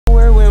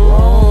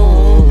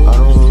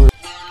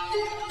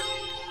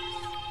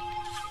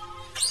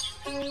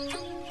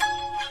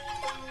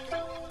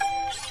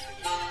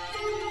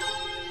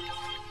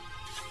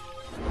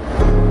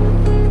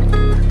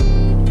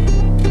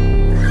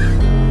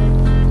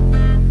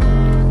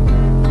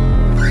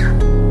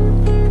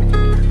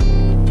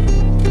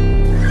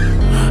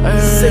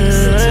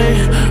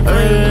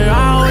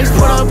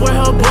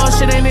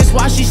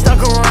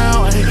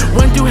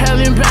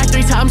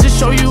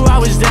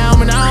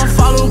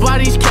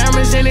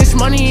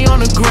money on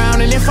the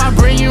ground. And if I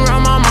bring you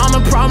around my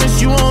mama,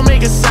 promise you won't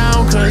make a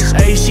sound. Cause,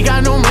 ayy, she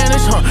got no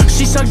manners, huh?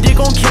 She suck dick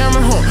on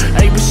camera, huh?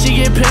 Ayy, but she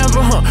get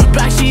pampered, huh?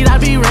 Backseat, I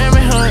be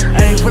ramming her,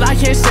 ayy, but I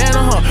can't stand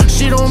her, huh?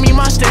 She don't meet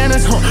my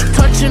standards, huh?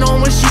 Touching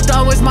on what she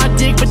thought was my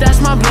dick, but that's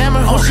my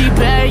glamour, huh? Oh, she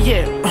bad,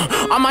 yeah,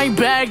 I might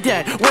bag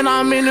that. When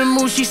I'm in the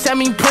mood, she send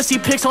me pussy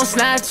pics on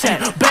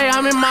Snapchat. Babe,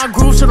 I'm in my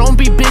groove, so don't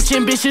be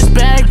bitchin', bitches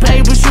bag,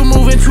 babe. But you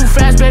moving too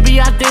fast,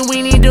 baby, I think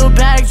we need to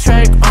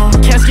backtrack.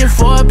 Can't skip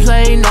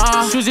foreplay,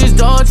 nah. Shoes is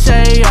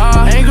Dolce,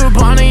 Ain't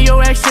Gabbana,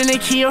 your ex in the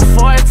Kia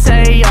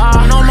Forte,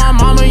 Know my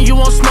mama, you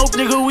won't smoke,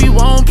 nigga, we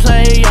won't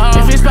play,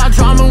 If it's about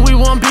drama, we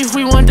want beef,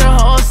 we want the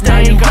whole state. Now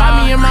you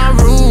got me in my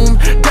room,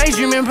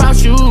 daydreaming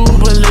about you.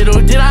 But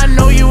little did I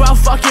know you out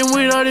fucking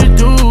with other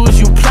dudes.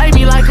 You play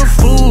me like a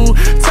fool,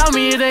 tell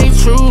me it ain't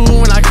true.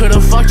 When I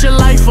could've fucked your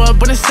life up,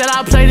 but instead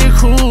I played it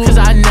cool. Cause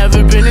I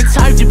never been the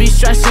type to be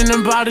stressing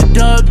about a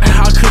dub.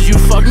 How could you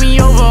fuck me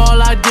over?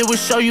 All I did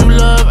was show you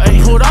love.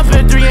 Ay, pulled up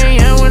at 3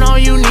 AM when all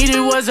you needed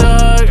was a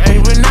hug.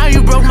 Ay, but now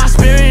you broke my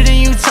spirit and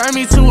you turned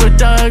me to a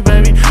thug,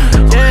 baby.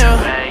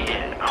 Yeah.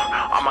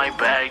 I might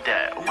bag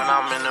that. When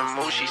I'm in the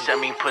mood, she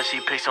send me pussy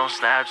pics on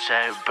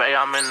Snapchat. Babe,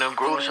 I'm in the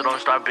groove, so don't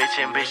start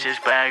bitching, bitches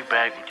bag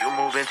back. You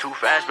moving too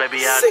fast,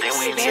 baby, I think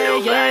we need a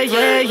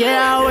bag.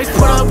 Yeah, I always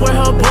put up with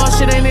her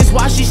bullshit, and it's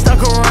why she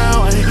stuck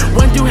around.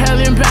 Went through hell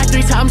and back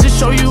 3 times to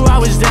show you I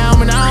was down.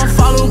 But now I'm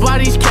followed by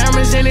these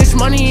cameras, and it's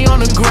money on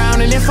the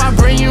ground. And if I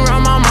bring you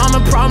around my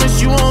mama, promise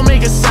you won't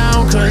make a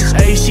sound. Cause,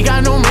 ayy, she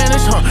got no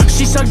manners, huh?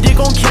 She suck dick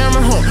on camera,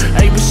 huh?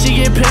 Ayy, but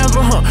she get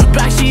pampered, huh?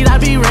 Backseat, I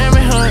be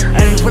ramming her,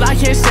 ayy, but I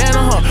can't stand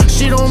her, huh?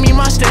 She don't meet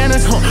my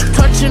standards, huh?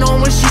 Touching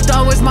on what she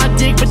thought was my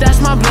dick, but that's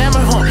my glamour,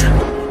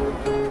 huh?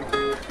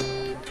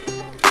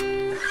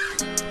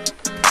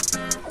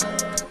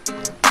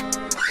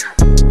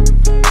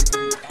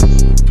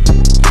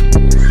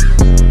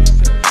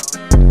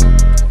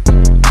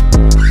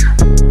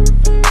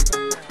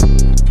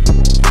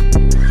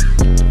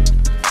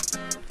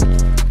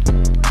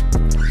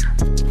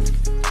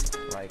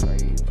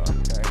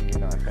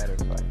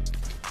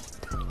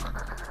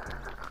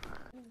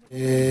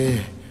 Yeah,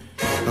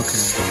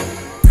 okay.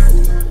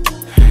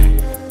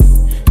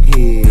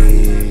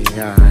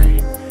 Yeah, alright.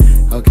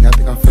 Okay, I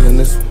think I'm feeling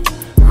this one.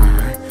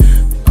 Alright,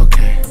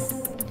 okay.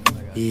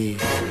 Yeah.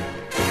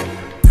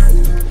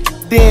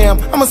 Damn,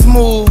 I'm a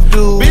smooth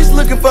dude. Bitch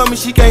looking for me,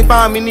 she can't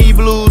find me, need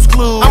Blues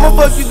Clues. I'ma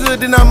fuck you good,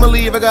 then I'ma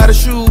leave, I gotta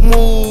shoot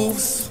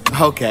moves.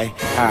 Okay,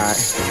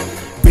 alright.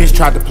 Bitch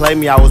tried to play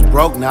me, I was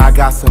broke, now I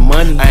got some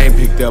money. I ain't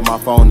picked up my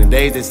phone in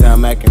days, they say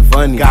I'm acting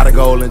funny. Got a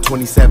goal in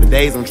 27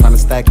 days, I'm trying to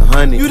stack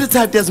 100. You the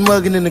type that's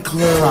mugging in the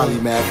club, probably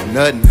mad for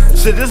nothing.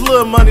 Shit, this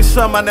little money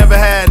something I never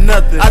had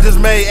nothing. I just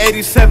made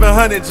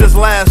 8,700 just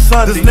last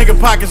Sunday. This nigga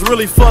pockets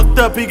really fucked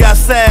up, he got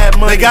sad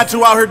money. They got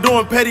you out here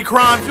doing petty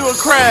crimes, you a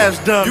crash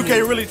dummy. You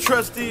can't really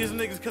trust these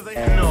niggas cause they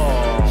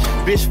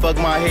Bitch fuck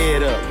my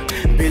head up.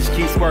 Bitch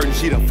keep squirting,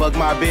 she done fuck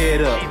my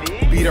bed up.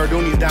 Beat her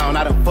doonies down,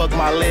 I done fuck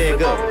my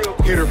leg up.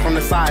 Hit her from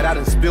the side, I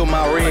done spilled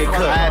my red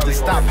cup. I had to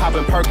stop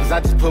popping perkins,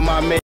 I just put my